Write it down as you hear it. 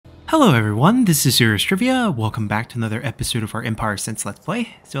Hello everyone, this is Serious Trivia. Welcome back to another episode of our Empire Sense Let's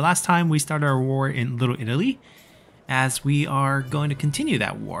Play. So last time we started our war in Little Italy, as we are going to continue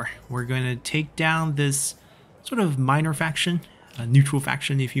that war. We're going to take down this sort of minor faction, a neutral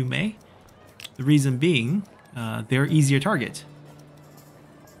faction if you may. The reason being, they're easier target.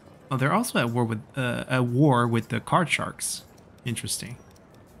 Oh, they're also at war with the card sharks. Interesting.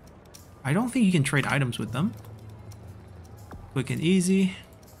 I don't think you can trade items with them. Quick and easy.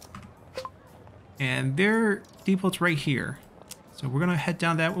 And their depot's right here. So we're gonna head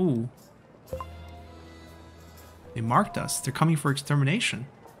down that. Ooh. They marked us. They're coming for extermination.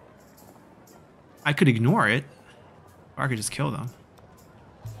 I could ignore it. Or I could just kill them.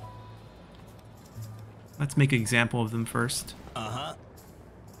 Let's make an example of them first. Uh-huh.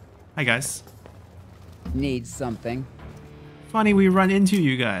 Hi guys. Need something. Funny we run into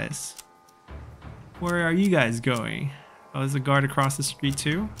you guys. Where are you guys going? Oh, there's a guard across the street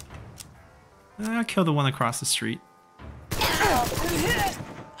too? I'll kill the one across the street.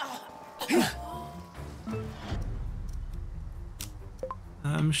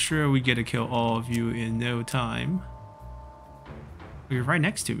 I'm sure we get to kill all of you in no time. You're right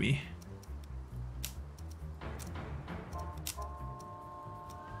next to me.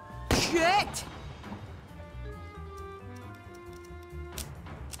 Shit!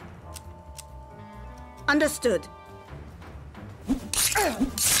 Understood.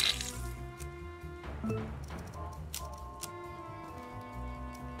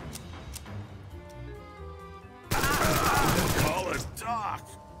 Call it Doc.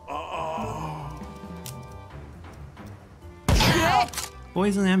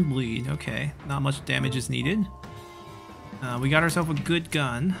 Poison and bleed. Okay, not much damage is needed. We got ourselves a good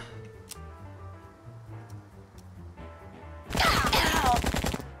gun.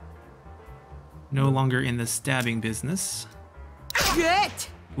 No longer in the stabbing business. Shit!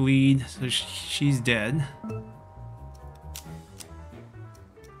 Bleed, so she's dead.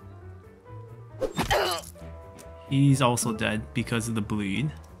 He's also dead because of the bleed.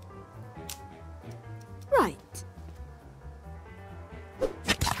 Right.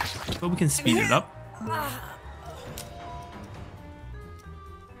 But we can speed it up.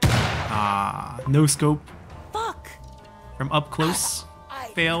 No scope. Fuck. From up close.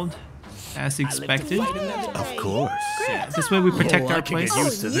 Failed. As expected. Of course. Yeah, this way we protect our I can place. get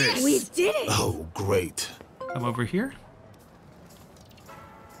used to this. We did it. Oh, great. Come over here.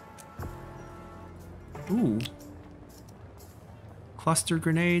 Ooh. Cluster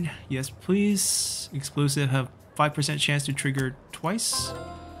grenade. Yes, please. Explosive have 5% chance to trigger twice.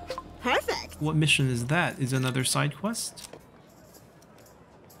 Perfect. What mission is that? Is another side quest?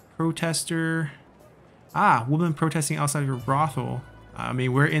 Protester. Ah, woman protesting outside of a brothel. I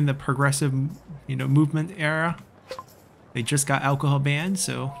mean, we're in the progressive, movement era. They just got alcohol banned,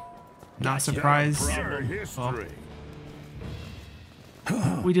 so not surprised. Well,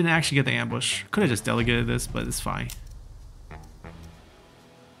 we didn't actually get the ambush. Could have just delegated this, but it's fine.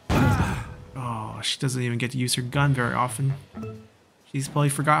 Oh, she doesn't even get to use her gun very often. She's probably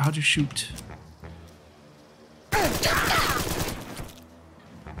forgot how to shoot. Call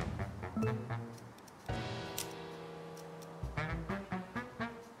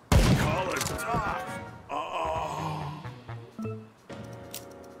it Doc.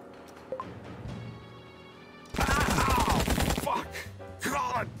 Fuck.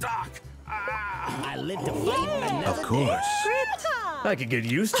 Call it Doc. I live to fight. Of course. I could get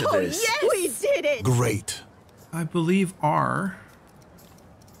used to this. Yes, we did it. Great. I believe R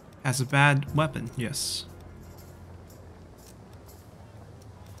has a bad weapon, yes.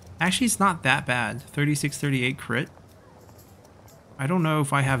 Actually, it's not that bad. 36-38 crit. I don't know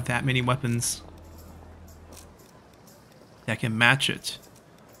if I have that many weapons that can match it.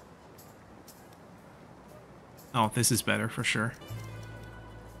 Oh, this is better for sure.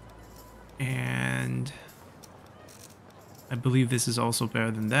 And I believe this is also better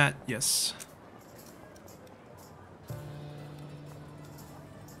than that, yes.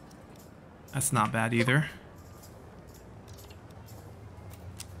 That's not bad either.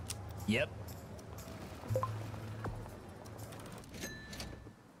 Yep.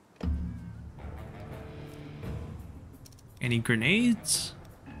 Any grenades?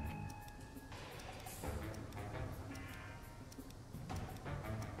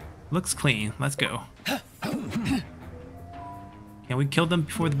 Looks clean. Let's go. Can we kill them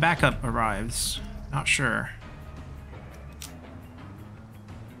before the backup arrives? Not sure.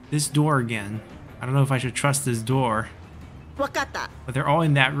 This door again. I don't know if I should trust this door. Wakata. But they're all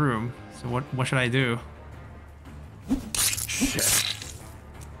in that room. So what should I do? Shit.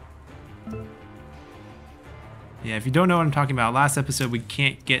 Yeah, if you don't know what I'm talking about, last episode we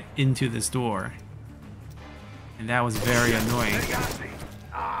can't get into this door. And that was very annoying. They got me.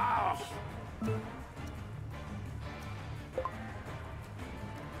 Oh.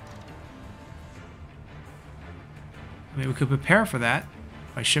 I mean, we could prepare for that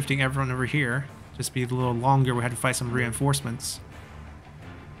by shifting everyone over here. Just be a little longer, we had to fight some reinforcements.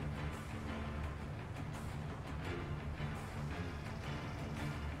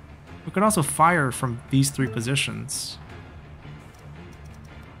 We could also fire from these 3 positions.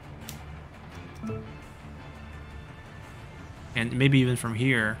 And maybe even from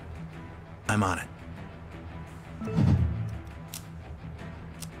here. I'm on it.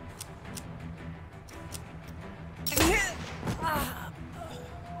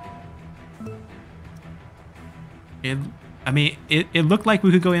 It looked like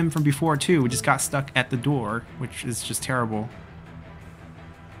we could go in from before too. We just got stuck at the door, which is just terrible.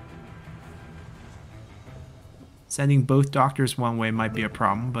 Sending both doctors one way might be a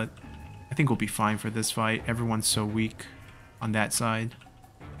problem, but I think we'll be fine for this fight. Everyone's so weak on that side.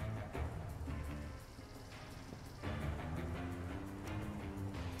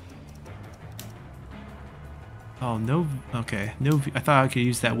 Oh, no. Okay. No. I thought I could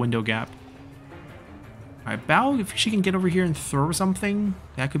use that window gap. Alright, Bao, if she can get over here and throw something,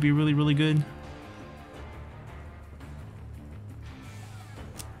 that could be really, really good.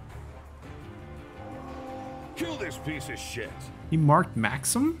 Kill this piece of shit. He marked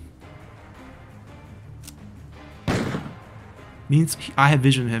Maxim? Means I have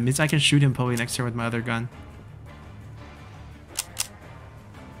vision of him. Means I can shoot him probably next turn with my other gun.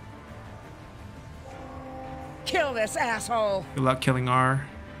 Kill this asshole. Good luck killing R.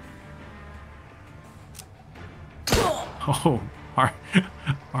 Oh,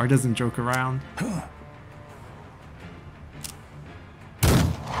 R doesn't joke around.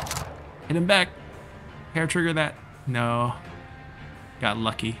 Hit him back. Hair trigger that. No. Got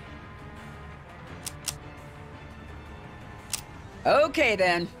lucky. Okay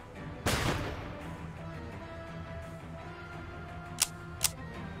then.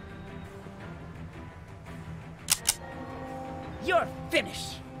 You're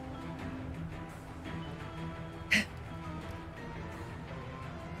finished.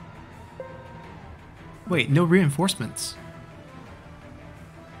 Wait, no reinforcements.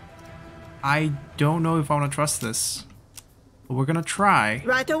 I don't know if I want to trust this. But we're gonna try.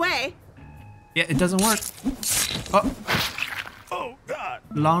 Right away. Yeah, it doesn't work. Oh, Oh, God.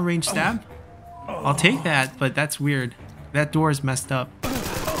 long range stab? I'll take that, but that's weird. That door is messed up.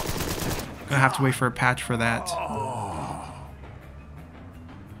 Gonna have to wait for a patch for that.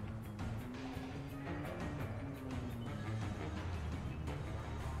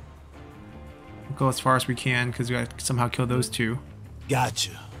 We'll go as far as we can because we gotta somehow kill those 2.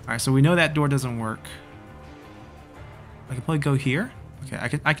 Gotcha. Alright, so we know that door doesn't work. I can probably go here.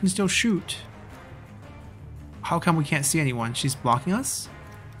 Okay, I can still shoot. How come we can't see anyone? She's blocking us?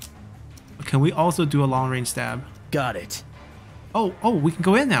 Can we also do a long range stab? Got it. Oh, we can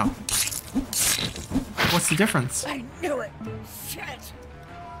go in now. What's the difference? I knew it. Shit.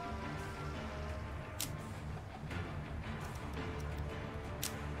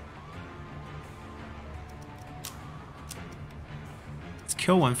 Let's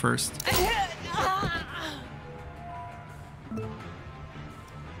kill one first.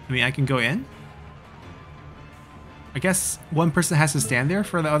 I mean, I can go in? I guess one person has to stand there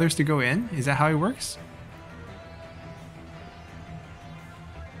for the others to go in? Is that how it works?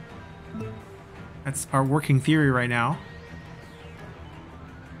 That's our working theory right now.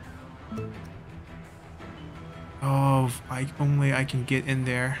 Oh, if only I can get in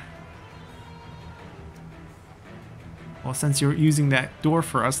there. Well, since you're using that door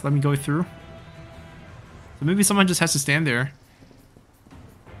for us, let me go through. So maybe someone just has to stand there.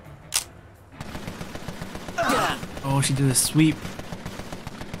 Oh, she did a sweep.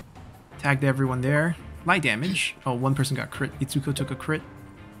 Tagged everyone there. Light damage. Oh, one person got crit. Itsuko took a crit.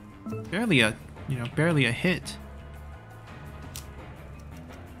 Barely a, barely a hit.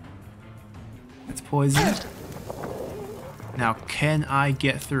 That's poison. Now, can I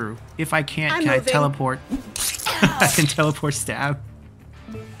get through? If I can't, can I teleport? I can teleport stab.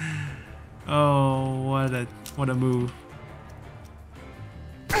 Oh, what a move.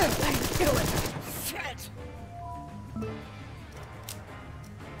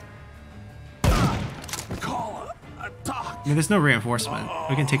 I mean, there's no reinforcement.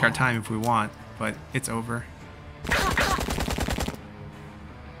 We can take our time if we want, but it's over.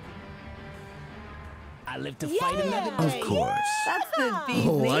 I live to fight another day. Of course. That's the beat.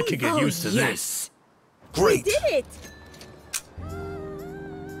 Oh, I could get used to this. Great. Did it.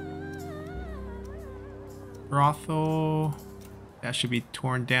 brothel. That should be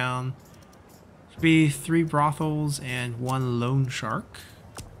torn down. Should be 3 brothels and 1 loan shark.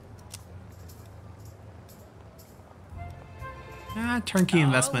 Turnkey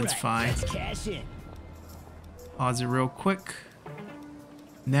investment's fine. Let's cash in. Pause it real quick.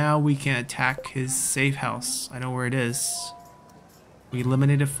 Now we can attack his safe house. I know where it is. We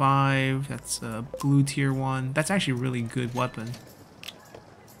eliminated 5. That's a blue tier 1. That's actually a really good weapon.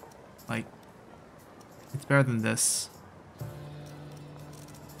 Like, it's better than this.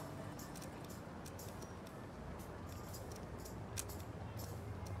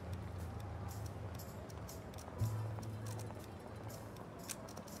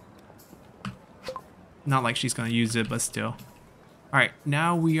 Not like she's gonna use it, but still. Alright,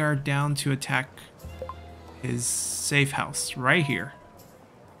 now we are down to attack his safe house right here.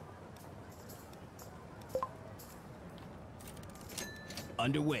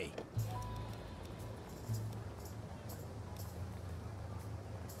 Underway.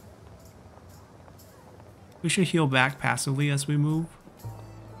 We should heal back passively as we move.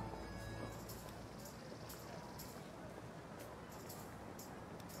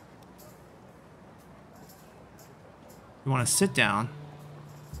 You want to sit down?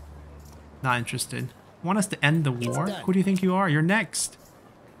 Not interested. Want us to end the war? Who do you think you are? You're next.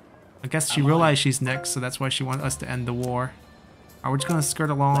 I guess she realized she's next, so that's why she wants us to end the war. Alright, we're just gonna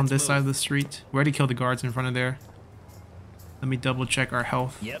skirt along on this side of the street. We already killed the guards in front of there. Let me double check our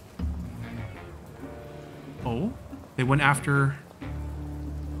health. Yep. Oh, they went after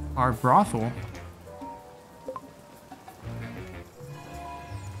our brothel.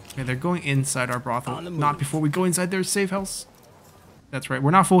 Okay, they're going inside our brothel, not before we go inside their safe house. That's right,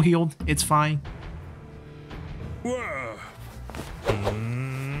 we're not full healed. It's fine.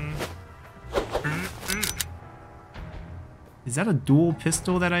 Is that a dual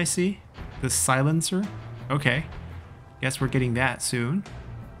pistol that I see? The silencer? Okay. Guess we're getting that soon.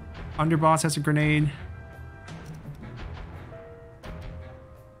 Underboss has a grenade.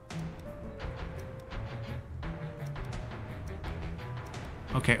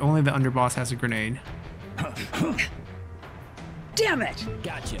 Okay, only the underboss has a grenade. Damn it!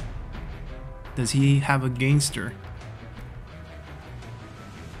 Gotcha. Does he have a gangster?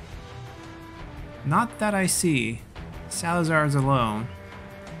 Not that I see. Salazar is alone.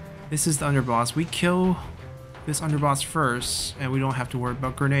 This is the underboss. We kill this underboss first, and we don't have to worry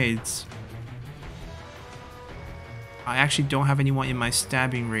about grenades. I actually don't have anyone in my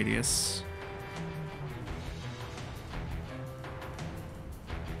stabbing radius.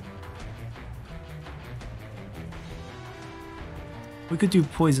 We could do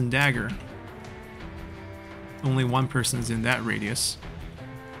poison dagger. Only one person's in that radius.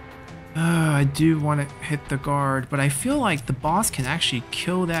 I do want to hit the guard, but I feel like the boss can actually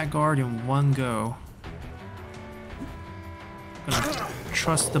kill that guard in one go. Gonna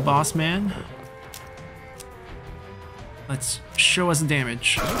trust the boss man. Let's show us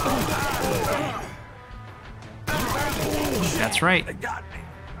damage. That's right.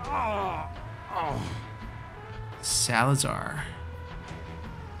 Salazar.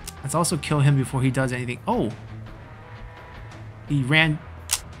 Let's also kill him before he does anything. Oh! He ran.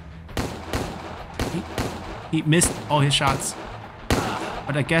 He missed all his shots.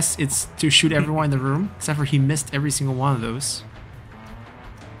 But I guess it's to shoot everyone in the room, except for he missed every single one of those.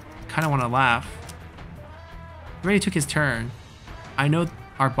 Kinda wanna laugh. He already took his turn. I know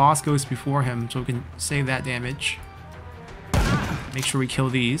our boss goes before him, so we can save that damage. Make sure we kill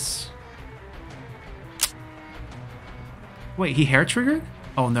these. Wait, he hair triggered?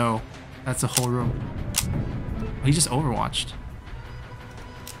 Oh no, that's the whole room. He just overwatched.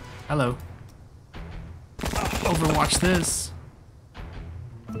 Hello. Overwatch this.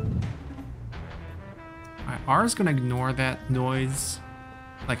 Alright, R's gonna ignore that noise.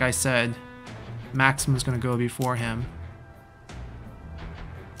 Like I said, Maxim is gonna go before him.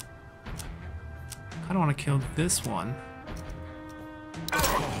 I don't want to kill this one.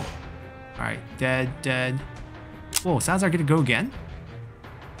 Alright, dead, dead. Whoa, Salazar gonna go again?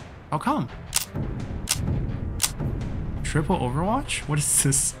 How come? Triple Overwatch? What is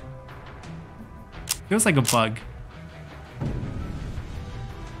this? Feels like a bug.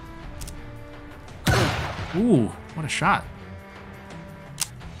 Ooh, what a shot.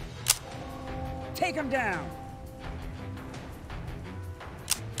 Take him down.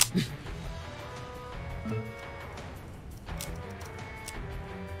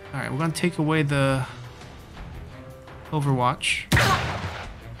 Alright, we're gonna take away the Overwatch.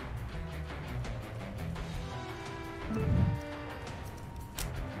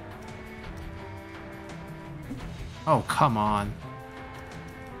 Oh, come on.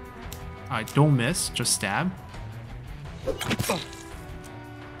 Alright, don't miss, just stab.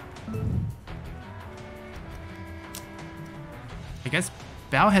 I guess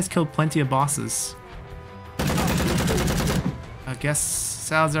Bao has killed plenty of bosses. I guess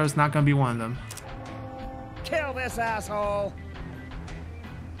Salazar's not gonna be one of them. Kill this asshole.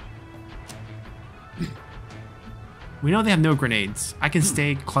 We know they have no grenades. I can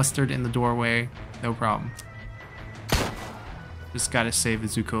stay clustered in the doorway, no problem. Just gotta save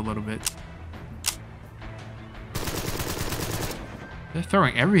Izuku a little bit. They're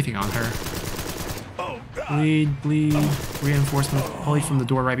throwing everything on her. Bleed, bleed, reinforcement, probably from the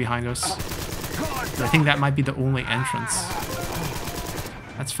door right behind us. I think that might be the only entrance.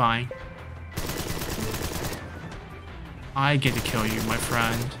 That's fine. I get to kill you, my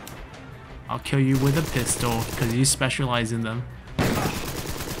friend. I'll kill you with a pistol, because you specialize in them.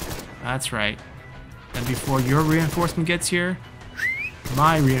 That's right. And before your reinforcement gets here,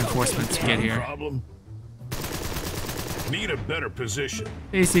 my reinforcements get here. Problem. Need a better position.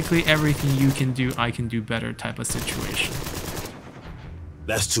 Basically, everything you can do, I can do better type of situation.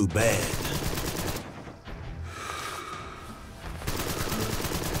 That's too bad.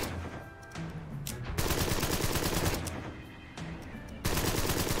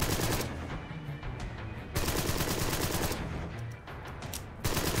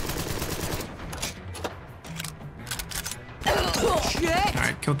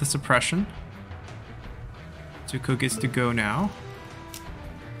 Alright, killed the suppression. Zuko gets to go now.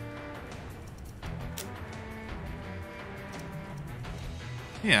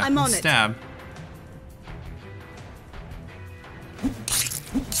 Yeah, I'm on it. stab.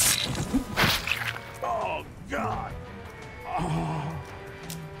 Oh, God.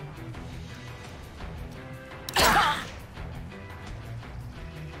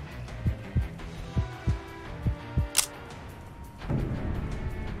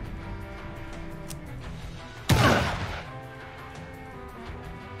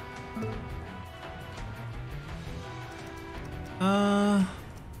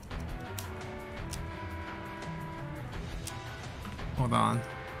 Hold on.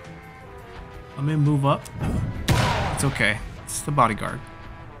 Let me move up. It's okay. It's the bodyguard.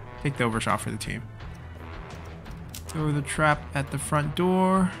 Take the overshot for the team. Throw the trap at the front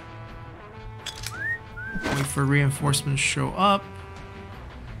door. Wait for reinforcements to show up.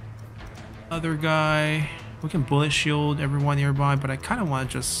 Other guy. We can bullet shield everyone nearby, but I kind of want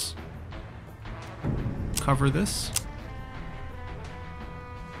to just cover this.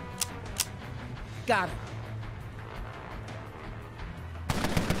 Got him.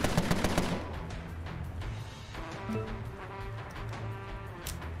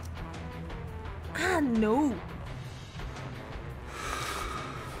 Ah, no.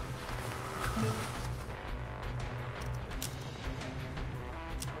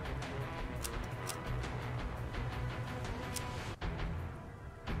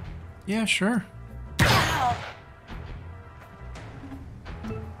 Yeah, sure.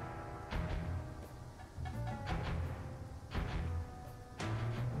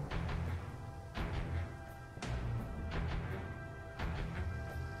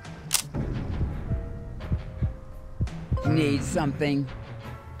 Need something.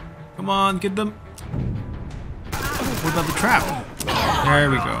 Come on, get them. What about the trap? There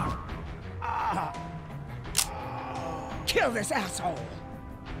we go. Kill this asshole.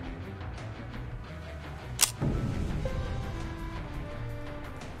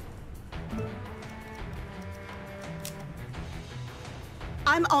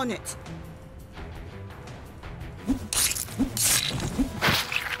 I'm on it.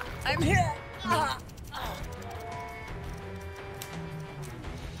 I'm here.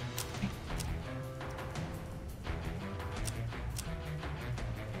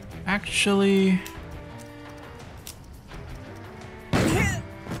 Actually,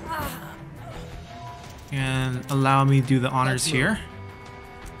 and allow me to do the honors here.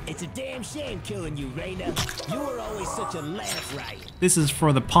 It's a damn shame killing you, Raina. You were always such a laugh riot. This is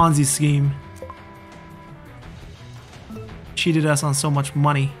for the Ponzi scheme. Cheated us on so much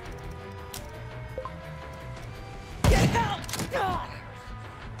money.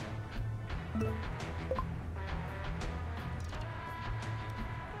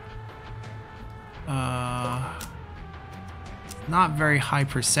 Not very high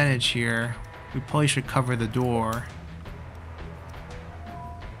percentage here. We probably should cover the door.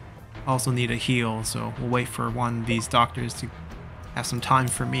 Also need a heal, so we'll wait for one of these doctors to have some time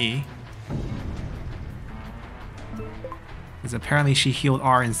for me. Because apparently she healed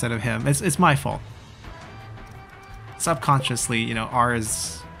R instead of him. It's my fault. Subconsciously, you know, R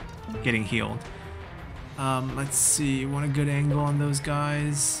is getting healed. Let's see. Want a good angle on those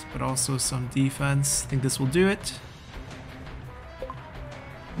guys, but also some defense. I think this will do it.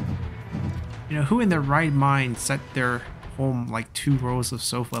 You know, who in their right mind set their home like 2 rows of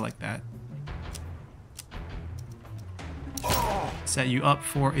sofa like that? Set you up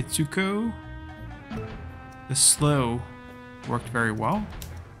for Itsuko. The slow worked very well.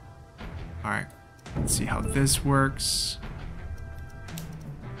 Alright, let's see how this works.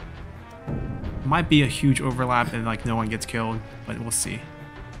 Might be a huge overlap and like no one gets killed, but we'll see.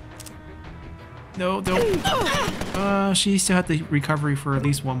 No, don't. She still had the recovery for at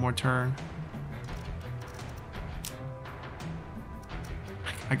least one more turn.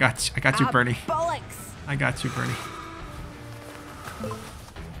 I got you, Bernie. I got you, Bernie.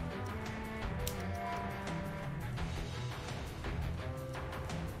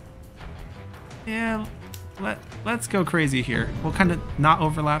 Yeah, let's go crazy here. We'll kind of not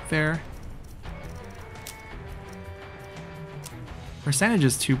overlap there. Percentage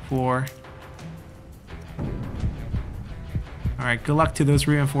is too poor. Alright, good luck to those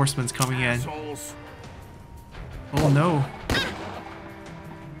reinforcements coming in. Oh no.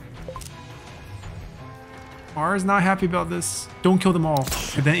 R is not happy about this. Don't kill them all.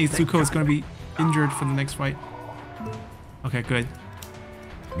 And then Itsuko is going to be injured for the next fight. Okay, good.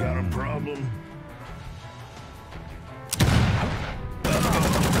 Got a problem?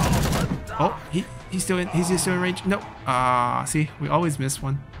 Oh, he's still in range. No. See, we always miss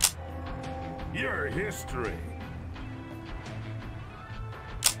one. Your history.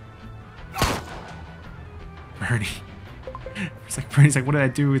 Bernie. It's like Bernie's like, what did I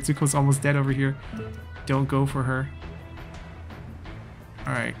do? Itsuko's almost dead over here. Don't go for her.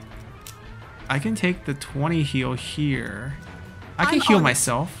 Alright. I can take the 20 heal here. I can heal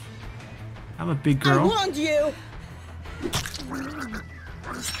myself. I'm a big girl. I warned you.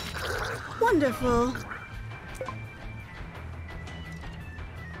 Wonderful.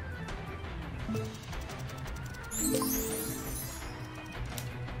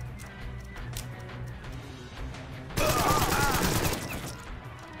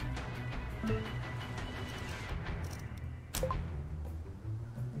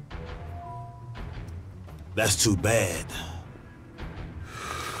 That's too bad.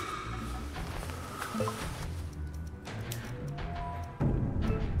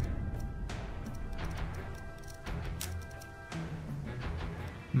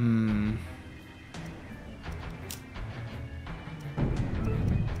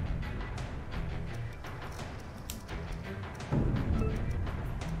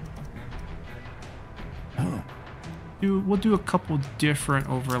 We'll do a couple different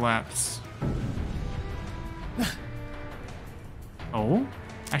overlaps. Oh,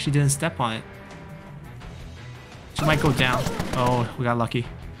 actually didn't step on it. She might go down. Oh, we got lucky.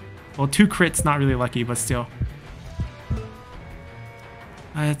 Well, 2 crits, not really lucky, but still.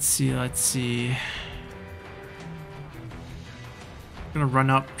 Let's see. I'm gonna run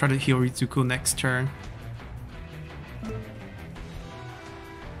up, try to heal Ritsuko next turn.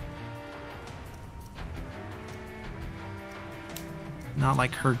 Not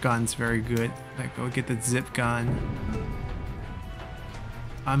like her gun's very good. Like, go get the zip gun.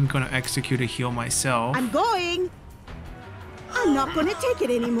 I'm gonna execute a heal myself. I'm going. I'm not gonna take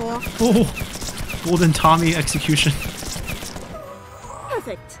it anymore. Oh, Golden Tommy execution.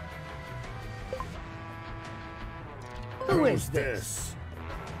 Perfect. Who is this?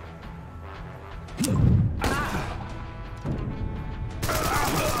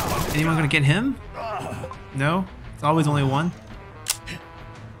 Anyone gonna get him? No? It's always only one.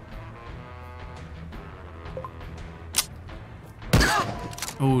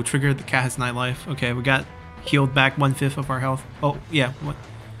 Oh, triggered. The cat has 9 life. Okay, we got healed back 1/5 of our health. Oh, yeah. What?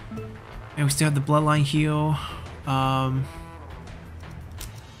 And we still have the bloodline heal. I'm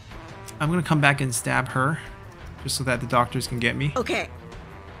gonna come back and stab her, just so that the doctors can get me. Okay.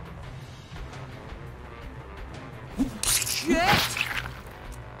 Shit!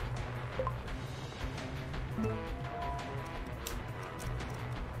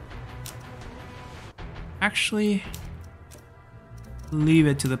 Actually, leave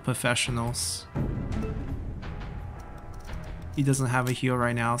it to the professionals. He doesn't have a heal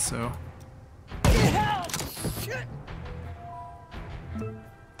right now, so...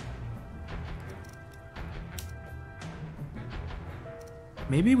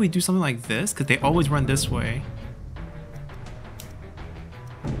 Maybe we do something like this, because they always run this way.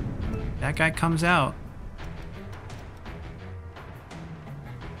 That guy comes out.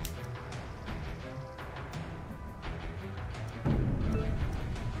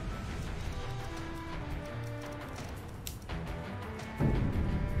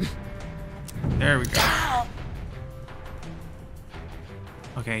 There we go.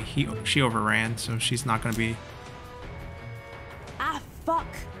 Okay, she overran, so she's not gonna be. Ah, fuck.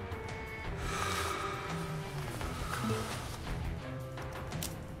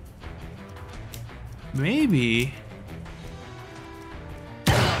 Maybe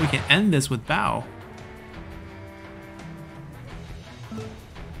we can end this with Bao.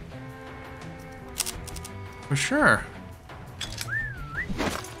 For sure.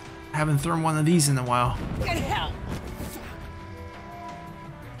 I haven't thrown one of these in a while. Get help!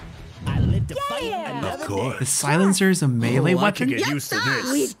 I live to fight another Of course. The silencer is a melee Oh, I weapon? can get used to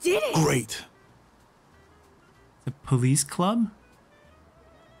this. We did it. Great. The police club?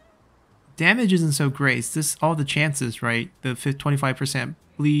 Damage isn't so great. It's just all the chances, right? The 25%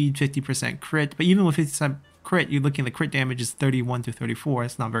 bleed, 50% crit. But even with 50% crit, you're looking at the crit damage is 31 to 34.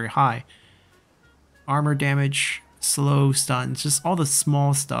 It's not very high. Armor damage, slow stuns, just all the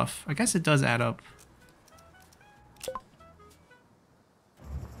small stuff. I guess it does add up.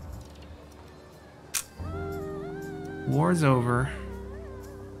 War's over.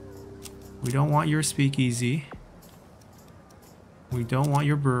 We don't want your speakeasy. We don't want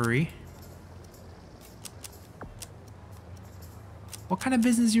your brewery. What kind of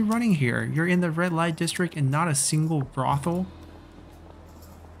business are you running here? You're in the red light district and not a single brothel?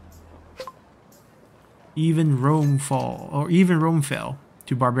 Even Rome fell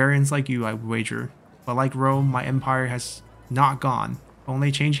to barbarians like you, I wager. But like Rome, my empire has not gone. Only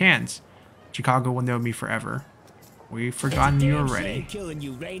changed hands. Chicago will know me forever. We've forgotten you already. Killing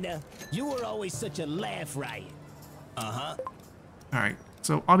you, Raina. You were always such a laugh riot. Uh-huh. Alright,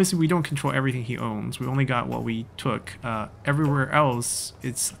 so obviously we don't control everything he owns. We only got what we took. Everywhere else,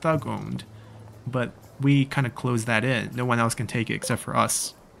 it's thug owned. But we kind of closed that in. No one else can take it except for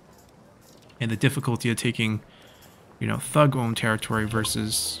us. And the difficulty of taking, you know, thug owned territory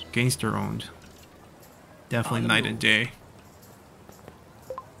versus gangster owned. Definitely night and day.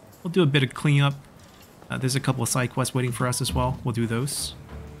 We'll do a bit of cleanup. There's a couple of side quests waiting for us as well. We'll do those.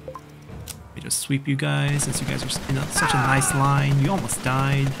 Let me just sweep you guys, since you guys are in such a nice line. You almost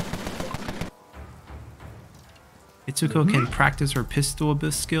died. Itsuko can practice her pistol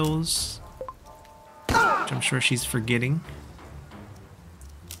abyss skills, which I'm sure she's forgetting.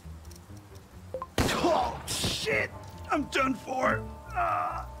 Oh, shit. I'm done for.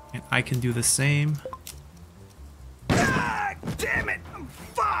 And I can do the same. Damn it. I'm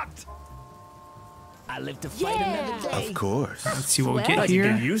fucked. I live to fight another day. Of course. Let's see what we I get can here.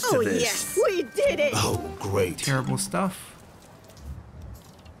 get used to Oh, this. yes, we did it. Oh, great. Terrible stuff.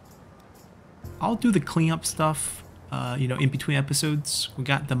 I'll do the cleanup stuff, you know, in between episodes. We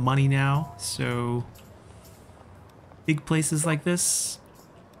got the money now, so big places like this,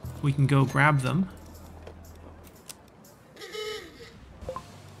 we can go grab them.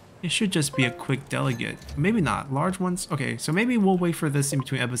 It should just be a quick delegate. Maybe not. Large ones? Okay, so maybe we'll wait for this in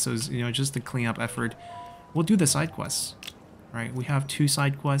between episodes, you know, just the cleanup effort. We'll do the side quests. Right, we have 2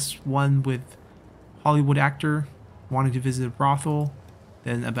 side quests. One with Hollywood actor wanting to visit a brothel.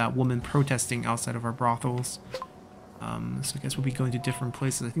 Then about women protesting outside of our brothels. So I guess we'll be going to different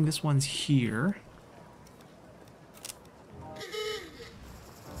places. I think this one's here.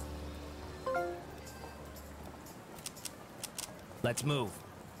 Let's move.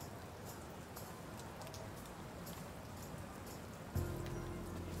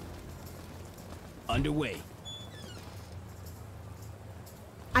 Underway.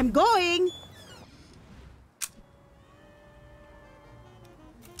 I'm going.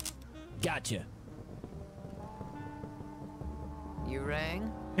 Gotcha. You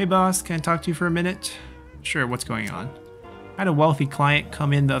rang? Hey boss, can I talk to you for a minute? Sure, what's going on? I had a wealthy client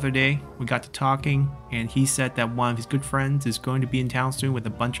come in the other day. We got to talking, and he said that one of his good friends is going to be in town soon with a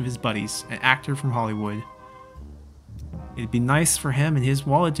bunch of his buddies, an actor from Hollywood. It'd be nice for him and his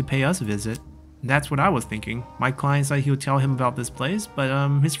wallet to pay us a visit. That's what I was thinking. My client said he'll tell him about this place, but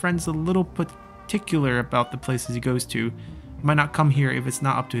his friend's a little particular about the places he goes to. He might not come here if it's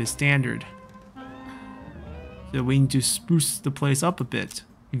not up to his standard. So we need to spruce the place up a bit.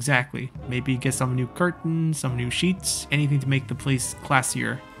 Exactly. Maybe get some new curtains, some new sheets, anything to make the place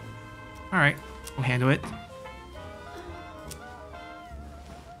classier. Alright, we'll handle it.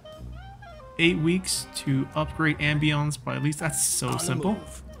 8 weeks to upgrade ambience by at least. That's so simple.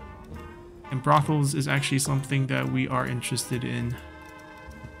 And brothels is actually something that we are interested in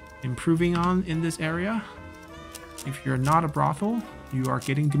improving on in this area. If you're not a brothel, you are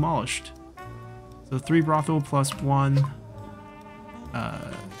getting demolished. So 3 brothel plus 1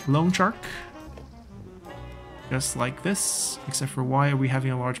 loan shark. Just like this. Except for why are we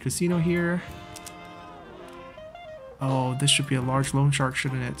having a large casino here? Oh, this should be a large loan shark,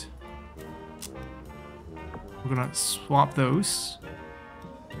 shouldn't it? We're gonna swap those.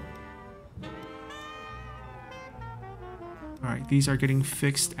 Alright, these are getting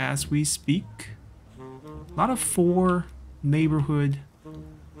fixed as we speak. A lot of 4 neighborhood.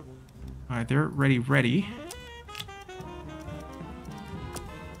 Alright, they're ready.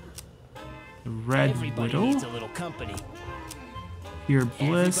 The Red Everybody Widow. needs a little company. Here, Everybody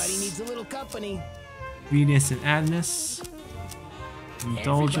Bliss. needs a little company. Venus and Agnes. Everybody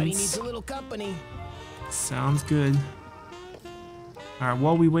Indulgence. needs a little company. Sounds good. Alright,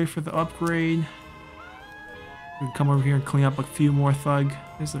 while we wait for the upgrade, we can come over here and clean up a few more thug.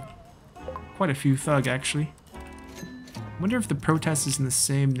 There's quite a few thug, actually. Wonder if the protest is in the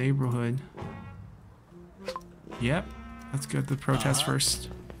same neighborhood. Yep. Let's go to the protest first.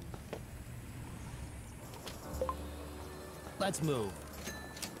 Let's move.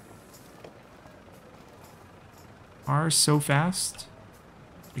 Ours so fast.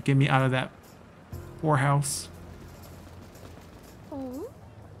 To get me out of that whorehouse.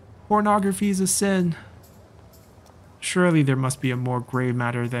 Pornography is a sin. Surely there must be a more grave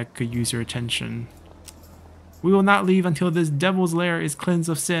matter that could use your attention. We will not leave until this devil's lair is cleansed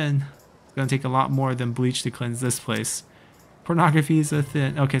of sin. It's gonna take a lot more than bleach to cleanse this place. Pornography is a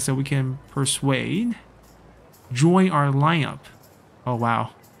sin. Okay, so we can persuade. Join our lineup. Oh,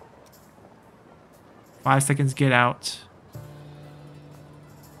 wow. 5 seconds, get out.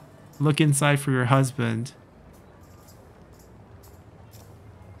 Look inside for your husband.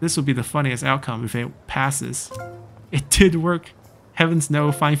 This will be the funniest outcome if it passes. It did work. Heavens no,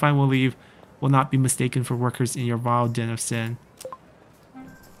 fine, we'll leave. Will not be mistaken for workers in your vile den of sin.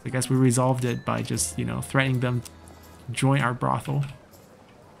 I guess we resolved it by just, you know, threatening them to join our brothel.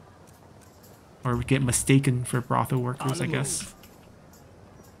 Or get mistaken for brothel workers, I guess.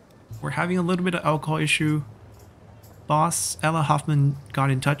 We're having a little bit of alcohol issue. Boss, Ella Hoffman got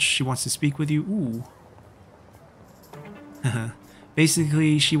in touch. She wants to speak with you. Ooh.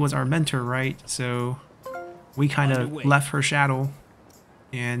 Basically, she was our mentor, right? So we kind of left her shadow.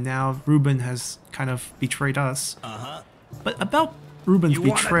 And now Ruben has kind of betrayed us. But about Ruben's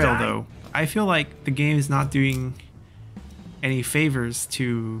betrayal, though, I feel like the game is not doing any favors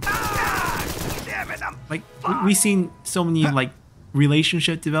to... Like, we've seen so many, like,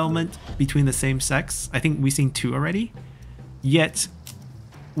 relationship development between the same sex. I think we've seen 2 already. Yet,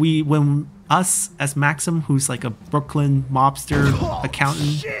 when us as Maxim, who's like a Brooklyn mobster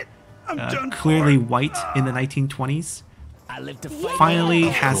accountant, clearly white in the 1920s, finally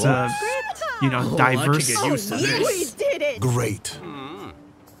has a, you know, diverse... We did it! Great.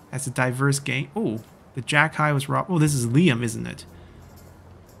 Has a diverse gang. Oh, the Jack High was robbed. Oh, this is Liam, isn't it?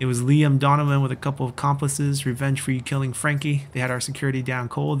 It was Liam Donovan with a couple of accomplices, revenge for you killing Frankie. They had our security down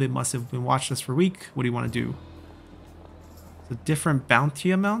cold. They must have been watched us for a week. What do you want to do? It's a different bounty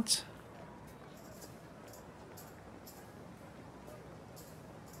amount.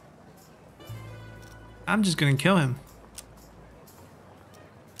 I'm just gonna kill him.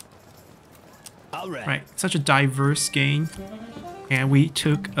 All right. Right, such a diverse gang, and we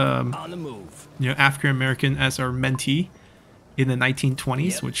took On the move. you know, African American as our mentee in the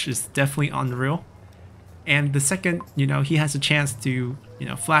 1920s, which is definitely unreal. And the second, you know, he has a chance to, you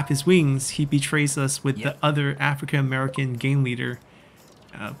know, flap his wings, he betrays us with the other African American gang leader,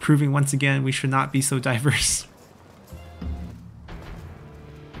 proving once again we should not be so diverse.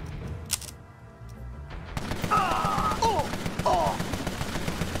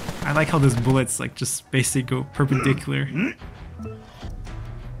 I like how those bullets like just basically go perpendicular.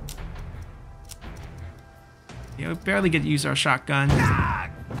 Yeah, we barely get to use our shotgun.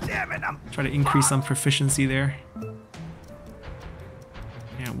 Damn it, I'm Try to increase some proficiency there.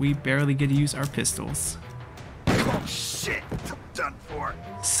 Yeah, we barely get to use our pistols. oh shit. I'm done for.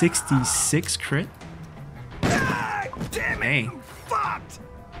 66 crit? Ah, damn it. Hey. I'm fucked.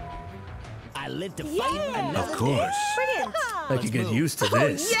 I live to fight another Of course. Brilliant! I could get used to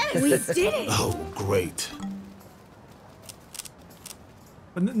this. Yes! We did it! Oh, great.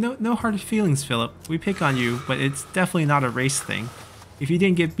 But no hard feelings, Philip. We pick on you, but it's definitely not a race thing. If you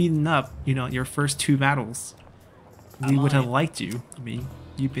didn't get beaten up, you know, your first 2 battles, we would have liked you. I mean,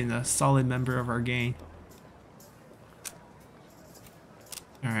 you've been a solid member of our gang.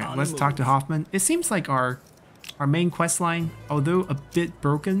 Alright, let's talk to Hoffman. It seems like our main quest line, although a bit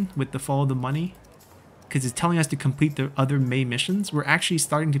broken with the follow the money, because it's telling us to complete the other main missions, we're actually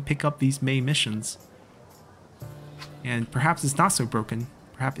starting to pick up these main missions. And perhaps it's not so broken.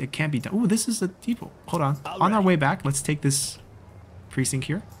 Perhaps it can be done. Oh, this is a depot. Hold on. On our way back, let's take this precinct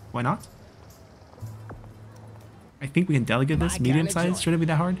here. Why not? I think we can delegate this. Medium size. Shouldn't it be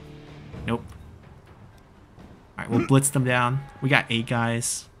that hard? Nope. Alright, we'll blitz them down. We got 8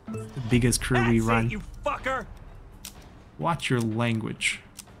 guys. The biggest crew we run. You fucker. Watch your language.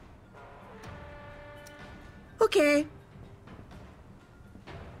 Okay.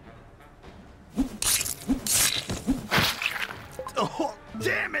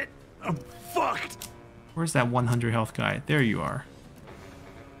 Where's that 100 health guy? There you are.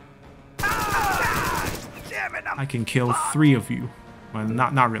 Damn it! I can kill 3 of you. Well,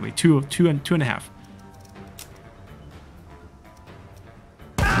 not really. Two and a half.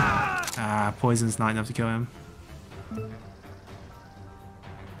 Ah, poison's not enough to kill him.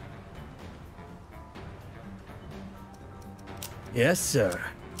 Yes, sir.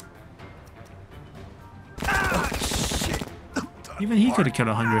 Even he could have killed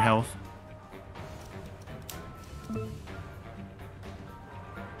 100 health.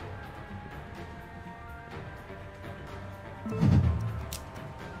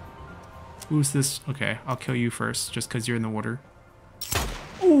 Who's this? Okay, I'll kill you first, just because you're in the water.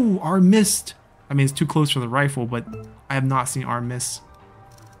 Ooh, arm missed. I mean, it's too close for the rifle, but I have not seen arm miss.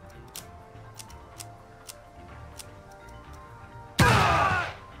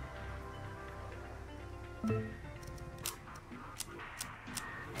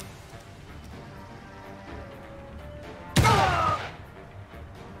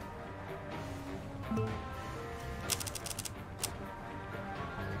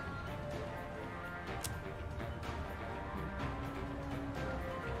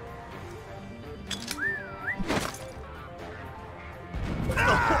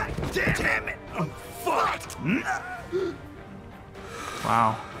 Damn it! I'm fucked!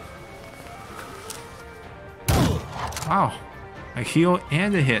 Wow. Wow. A heal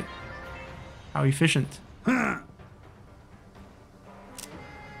and a hit. How efficient. Come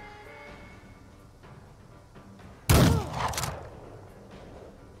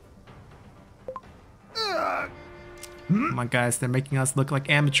on, guys, they're making us look like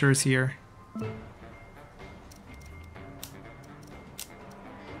amateurs here.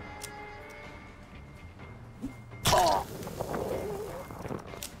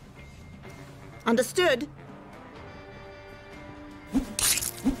 Understood.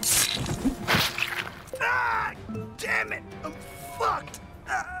 Ah, damn it! I'm fucked!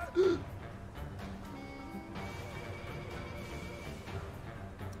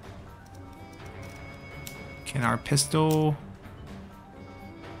 Can our pistol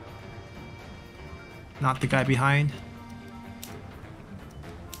not the guy behind?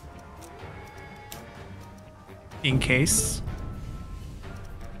 In case.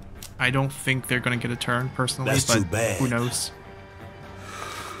 I don't think they're gonna get a turn personally, That's but too bad. who knows?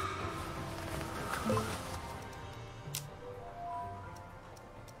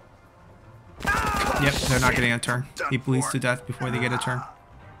 Yep, they're not getting a turn. He bleeds to death before they get a turn.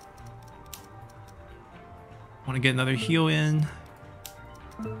 Want to get another heal in.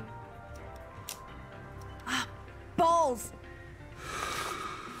 Balls.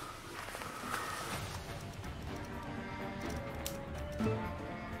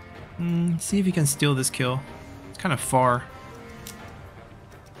 See if you can steal this kill. It's kind of far.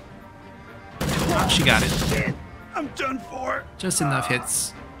 Ah, she got it. I'm done for. Just enough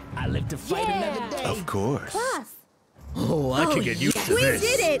hits. I live to fight another day. Of course. Class. Oh, I could get used to We this.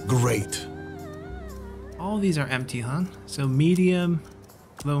 did it. Great. All these are empty, huh? So medium,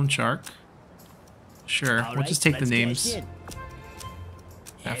 lone shark. Sure, All we'll right, just take the let's names. cash in.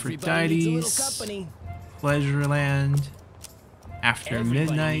 Everybody needs a little Aphrodite's, company. Pleasureland, After Everybody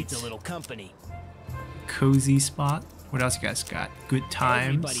Midnight, needs a little company. Cozy Spot. What else you guys got? Good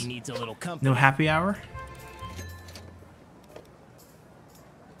Everybody Times. needs a little company. No Happy Hour?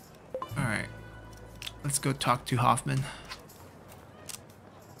 Alright. Let's go talk to Hoffman.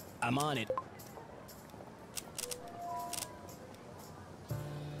 I'm on it.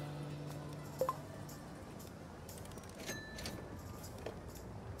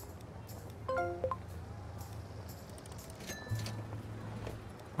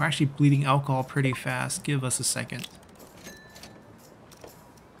 We're actually bleeding alcohol pretty fast. Give us a second.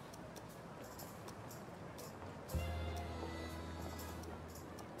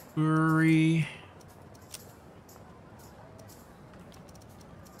 Brewery.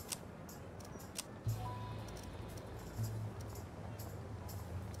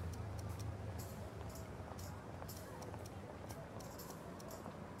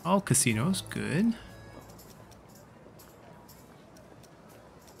 All casinos, good.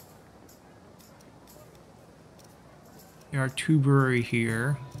 There are 2 brewery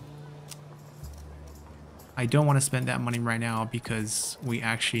here. I don't want to spend that money right now because we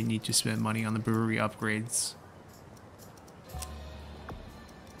actually need to spend money on the brewery upgrades.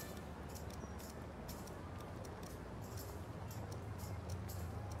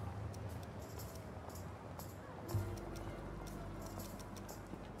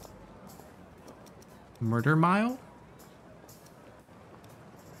 Murder Mile?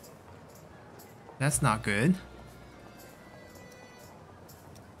 That's not good.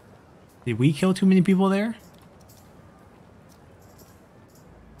 Did we kill too many people there?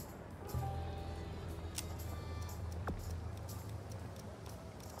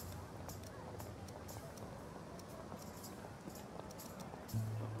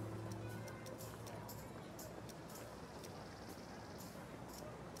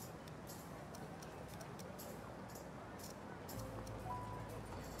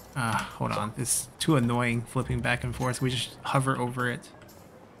 Hold on. It's too annoying flipping back and forth. We just hover over it.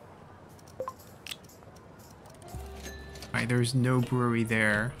 Alright, there's no brewery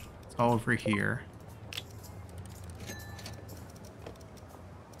there. It's all over here.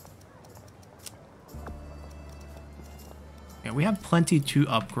 Yeah, we have plenty to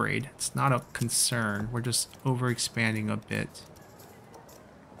upgrade. It's not a concern. We're just overexpanding a bit.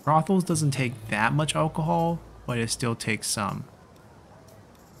 Brothels doesn't take that much alcohol, but it still takes some.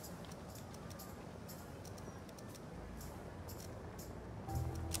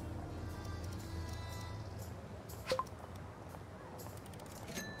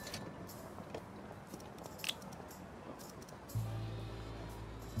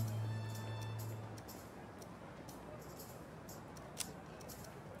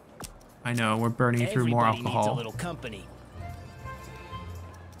 I know, we're burning through more alcohol. Needs a little company.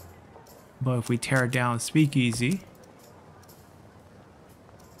 But if we tear down Speakeasy,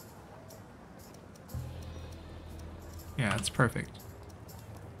 yeah, it's perfect.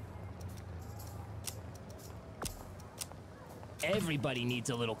 Everybody needs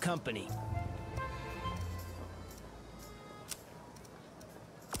a little company.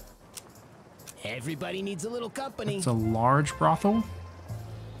 Everybody needs a little company. It's a large brothel?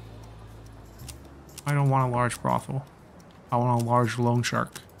 I don't want a large brothel. I want a large loan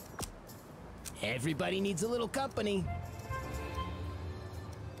shark. Everybody needs a little company.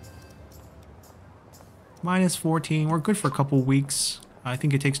 Minus 14. We're good for a couple weeks. I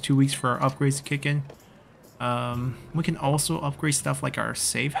think it takes 2 weeks for our upgrades to kick in. We can also upgrade stuff like our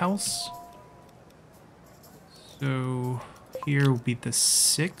safe house. So here will be the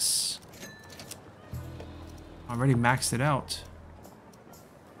 6. I already maxed it out.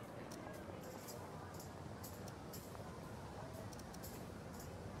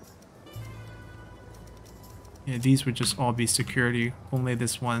 Yeah, these would just all be security. Only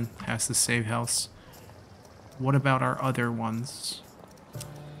this one has the safe house. What about our other ones?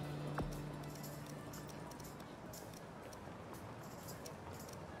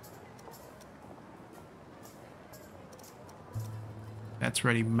 That's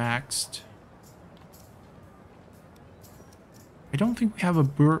already maxed. I don't think we have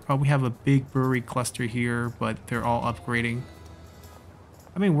a big brewery cluster here, but they're all upgrading.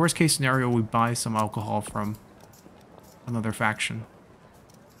 I mean, worst case scenario, we buy some alcohol from another faction.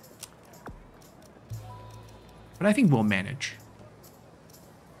 But I think we'll manage.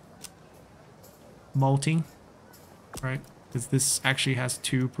 Malting, right? Because this actually has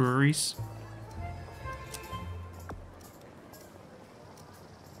 2 breweries.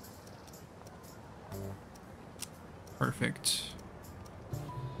 Perfect.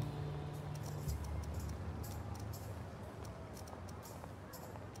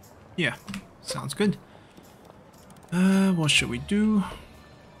 Yeah, sounds good. What should we do?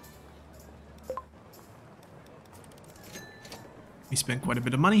 We spent quite a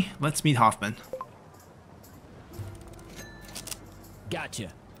bit of money. Let's meet Hoffman.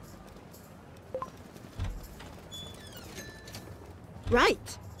 Gotcha.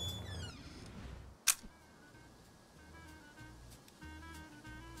 Right.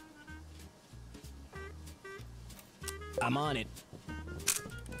 I'm on it.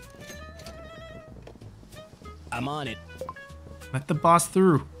 I'm on it. Let the boss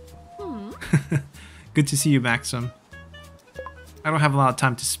through. Good to see you, Maxim. I don't have a lot of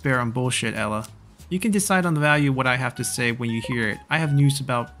time to spare on bullshit, Ella. You can decide on the value of what I have to say when you hear it. I have news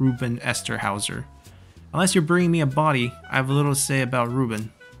about Ruben Esterhauser. Unless you're bringing me a body, I have little to say about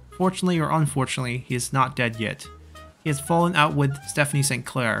Ruben. Fortunately or unfortunately, he is not dead yet. He has fallen out with Stephanie St.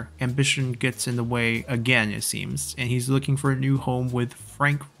 Clair. Ambition gets in the way again, it seems, and he's looking for a new home with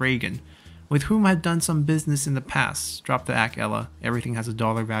Frank Reagan, with whom I've done some business in the past. Drop the act, Ella. Everything has a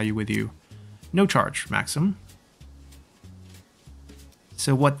dollar value with you. No charge, Maxim.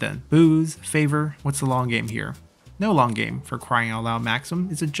 So what then? Booze? Favor? What's the long game here? No long game, for crying out loud, Maxim.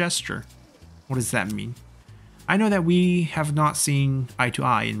 It's a gesture. What does that mean? I know that we have not seen eye to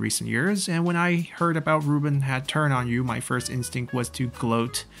eye in recent years, and when I heard about Ruben had turned on you, my first instinct was to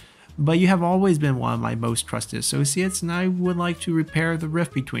gloat. But you have always been one of my most trusted associates, and I would like to repair the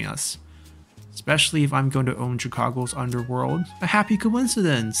rift between us. Especially if I'm going to own Chicago's underworld. A happy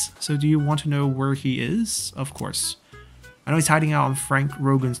coincidence! So do you want to know where he is? Of course. I know he's hiding out on Frank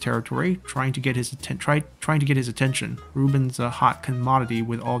Rogan's territory, trying to get his attention. Ruben's a hot commodity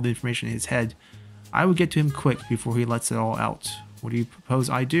with all the information in his head. I would get to him quick before he lets it all out. What do you propose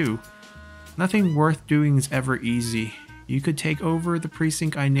I do? Nothing worth doing is ever easy. You could take over the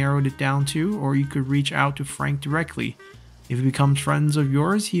precinct I narrowed it down to, or you could reach out to Frank directly. If he becomes friends of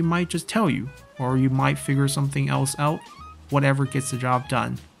yours, he might just tell you, or you might figure something else out. Whatever gets the job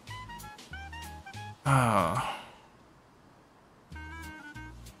done. I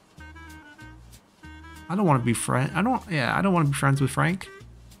don't want to be I don't want to be friends with Frank.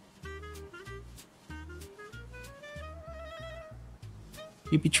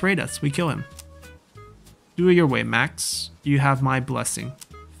 He betrayed us. We kill him. Do it your way, Max. You have my blessing.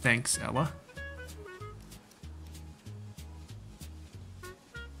 Thanks, Ella.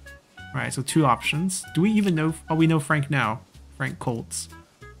 Alright, so 2 options. Do we even know? Oh, we know Frank now. Frank Colts.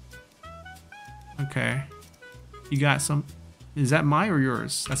 Okay. You got some... Is that my or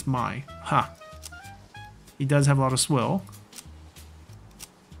yours? That's my. Huh. He does have a lot of swill.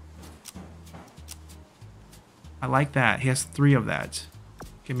 I like that. He has 3 of that.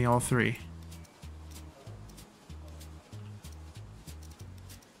 Give me all 3.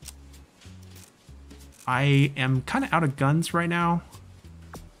 I am kind of out of guns right now.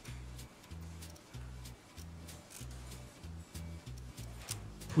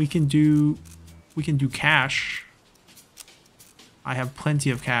 We can do cash. I have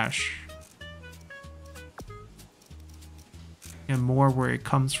plenty of cash. And more where it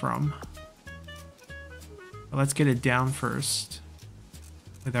comes from. But let's get it down first.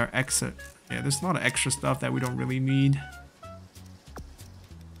 With our exit. Yeah, there's a lot of extra stuff that we don't really need.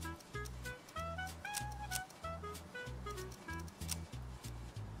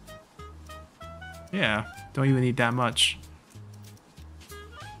 Yeah, don't even need that much.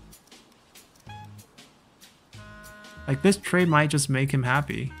 Like, this trade might just make him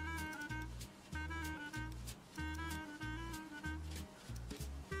happy.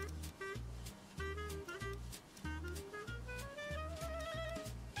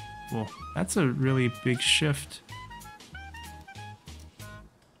 Well, that's a really big shift.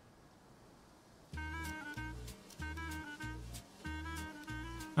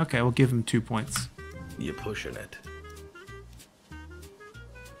 Okay, we'll give him 2 points. You're pushing it.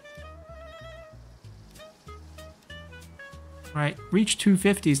 Right, reach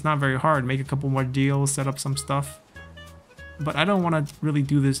 250 is not very hard. Make a couple more deals, set up some stuff. But I don't want to really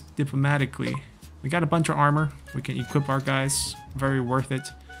do this diplomatically. We got a bunch of armor. We can equip our guys. Very worth it.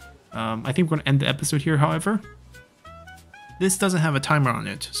 I think we're going to end the episode here, however. This doesn't have a timer on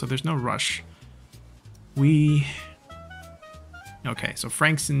it, so there's no rush. Okay, so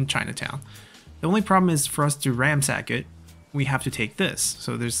Frank's in Chinatown. The only problem is for us to ransack it, we have to take this.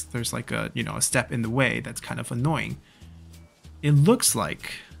 So there's like a, you know, a step in the way that's kind of annoying. It looks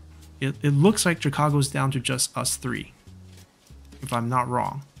like Chicago's down to just us 3, if I'm not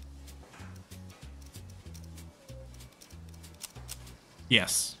wrong.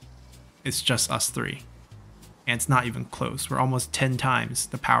 Yes, it's just us 3, and it's not even close. We're almost 10 times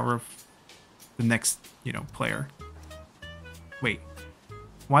the power of the next, you know, player. Wait,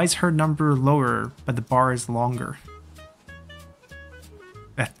 why is her number lower but the bar is longer?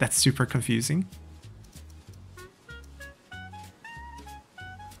 That's super confusing.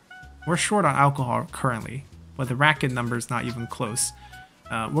 We're short on alcohol currently, but the racket number is not even close.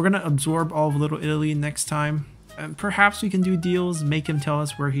 We're going to absorb all of Little Italy next time. Perhaps we can do deals, make him tell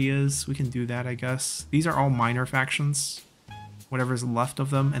us where he is. We can do that, I guess. These are all minor factions. Whatever's left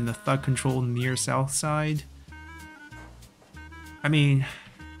of them, and the thug control near south side. I mean,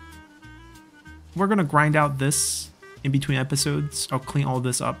 we're going to grind out this in between episodes. I'll clean all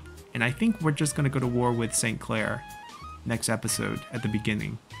this up. And I think we're just going to go to war with St. Clair next episode at the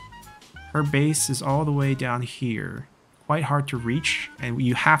beginning. Her base is all the way down here. Quite hard to reach, and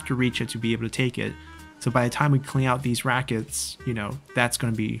you have to reach it to be able to take it. So by the time we clean out these rackets, you know, that's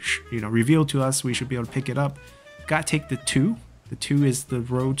going to be, you know, revealed to us. We should be able to pick it up. Got to take the 2. The 2 is the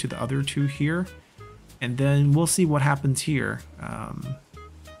road to the other 2 here. And then we'll see what happens here.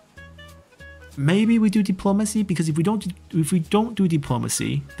 Maybe we do diplomacy, because if we don't do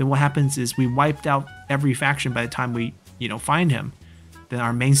diplomacy, then what happens is we wiped out every faction by the time we, you know, find him. Then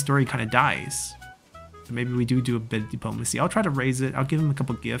our main story kind of dies. So maybe we do a bit of diplomacy. I'll try to raise it. I'll give him a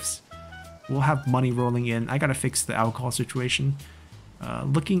couple gifts. We'll have money rolling in. I gotta fix the alcohol situation.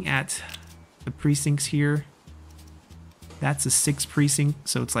 Looking at the precincts here, that's a 6 precinct,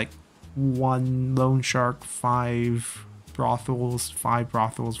 so it's like 1 loan shark, 5 brothels, 5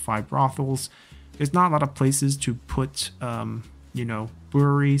 brothels, 5 brothels. There's not a lot of places to put, you know,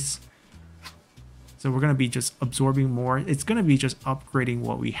 breweries. So we're going to be just absorbing more. It's going to be just upgrading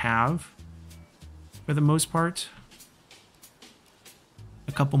what we have for the most part.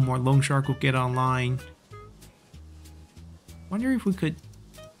 A couple more loan shark will get online. Wonder if we could...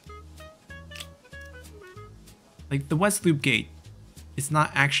 Like the West Loop Gate, it's not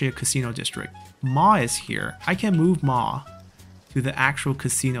actually a casino district. Ma is here. I can move Ma to the actual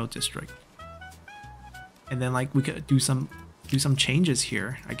casino district. And then like we could do some changes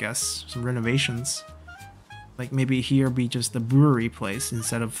here, I guess. Some renovations. Like maybe here be just the brewery place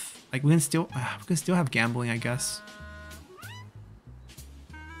instead of like we can still have gambling, I guess.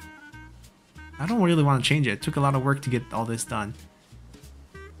 I don't really want to change it. It took a lot of work to get all this done.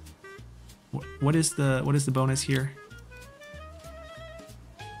 What is the bonus here?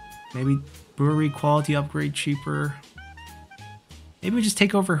 Maybe brewery quality upgrade cheaper. Maybe we just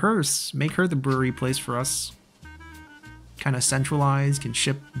take over hers. Make her the brewery place for us. Kind of centralized, can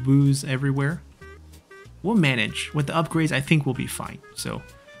ship booze everywhere. We'll manage. With the upgrades, I think we'll be fine. So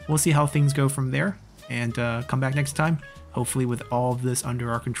we'll see how things go from there. And come back next time, hopefully with all of this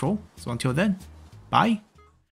under our control. So until then, bye.